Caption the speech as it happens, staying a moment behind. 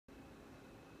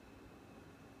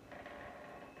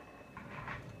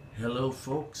Hello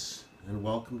folks, and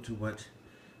welcome to what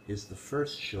is the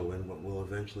first show in what will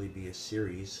eventually be a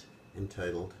series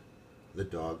entitled The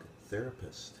Dog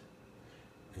Therapist.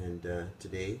 And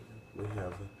today we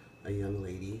have a young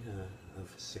lady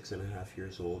of 6.5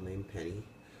 years old named Penny,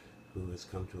 who has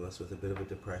come to us with a bit of a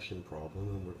depression problem,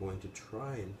 and we're going to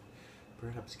try and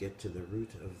perhaps get to the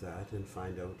root of that and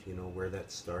find out, where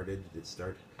that started. Did it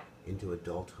start into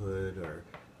adulthood, or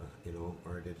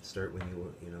or did it start when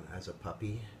you were, as a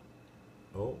puppy?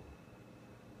 Oh,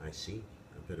 I see.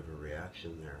 A bit of a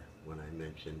reaction there when I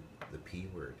mentioned the P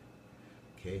word.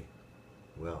 Okay,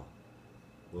 well,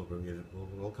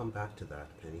 we'll come back to that,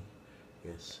 Penny.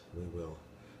 Yes, we will.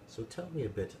 So tell me a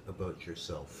bit about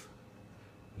yourself.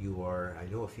 You are,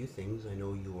 I know a few things. I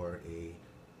know you are a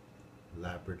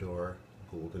Labrador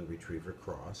Golden Retriever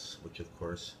cross, which of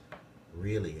course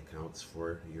really accounts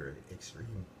for your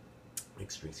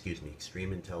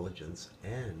extreme intelligence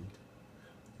and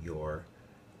your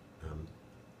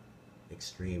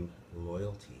extreme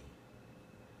loyalty.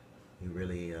 You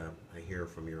really, I hear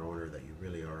from your owner that you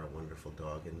really are a wonderful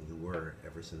dog, and you were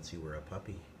ever since you were a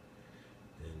puppy.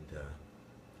 And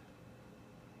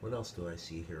what else do I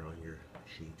see here on your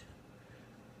sheet?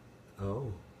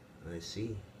 Oh, I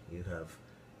see. You have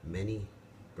many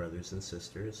brothers and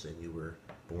sisters, and you were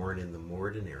born in the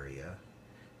Morden area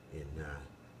in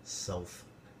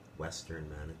southwestern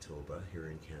Manitoba here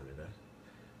in Canada.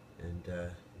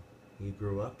 And you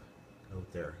grew up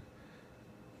out there.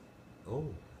 Oh,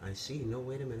 I see. No,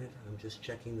 wait a minute. I'm just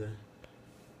checking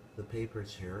the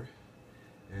papers here,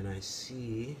 and I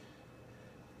see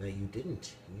that you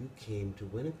didn't. You came to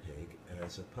Winnipeg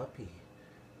as a puppy.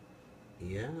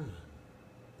 Yeah,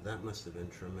 that must have been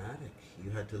traumatic.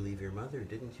 You had to leave your mother,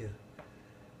 didn't you?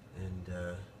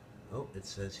 And oh, it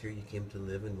says here you came to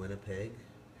live in Winnipeg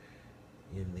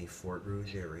in the Fort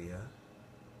Rouge area,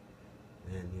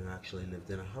 and you actually lived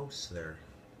in a house there,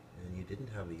 and you didn't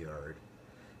have a yard.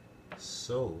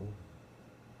 So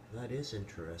that is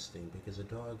interesting, because a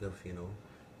dog of,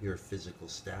 your physical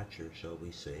stature, shall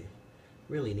we say,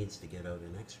 really needs to get out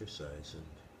and exercise. And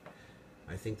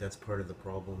I think that's part of the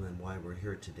problem and why we're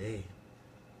here today,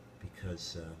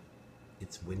 because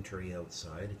it's wintry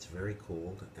outside, it's very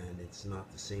cold, and it's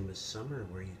not the same as summer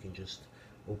where you can just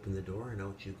open the door and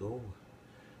out you go.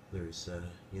 There's,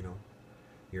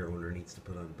 your owner needs to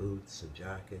put on boots and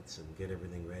jackets and get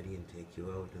everything ready and take you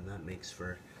out, and that makes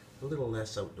for a little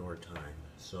less outdoor time.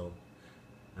 So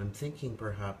I'm thinking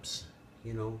perhaps,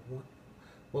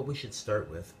 what we should start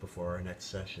with before our next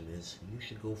session is you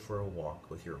should go for a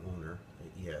walk with your owner,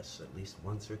 yes, at least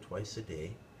once or twice a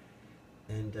day,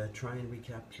 and try and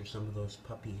recapture some of those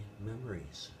puppy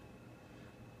memories.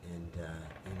 And,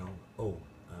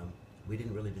 we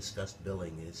didn't really discuss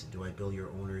billing. Do I bill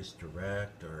your owners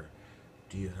direct, or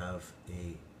do you have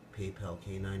a PayPal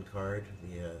Canine card?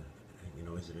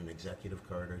 Is it an executive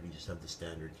card, or do you just have the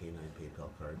standard Canine PayPal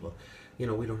card? Well, we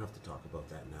don't have to talk about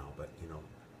that now, but,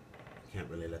 can't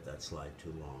really let that slide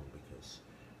too long, because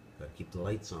got to keep the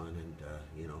lights on, and,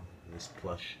 this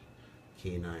plush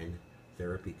canine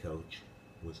therapy couch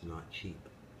was not cheap.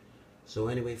 So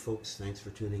anyway, folks, thanks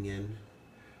for tuning in.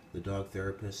 The Dog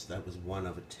Therapist, that was one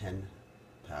of a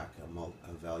 10-pack,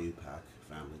 a value pack,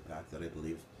 family pack, that I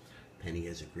believe Penny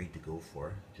has agreed to go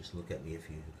for. Just look at me if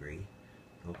you agree.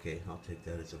 Okay, I'll take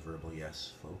that as a verbal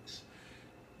yes, folks.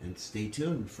 And stay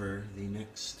tuned for the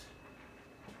next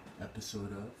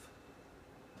episode of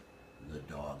The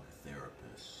Dog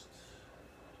Therapist.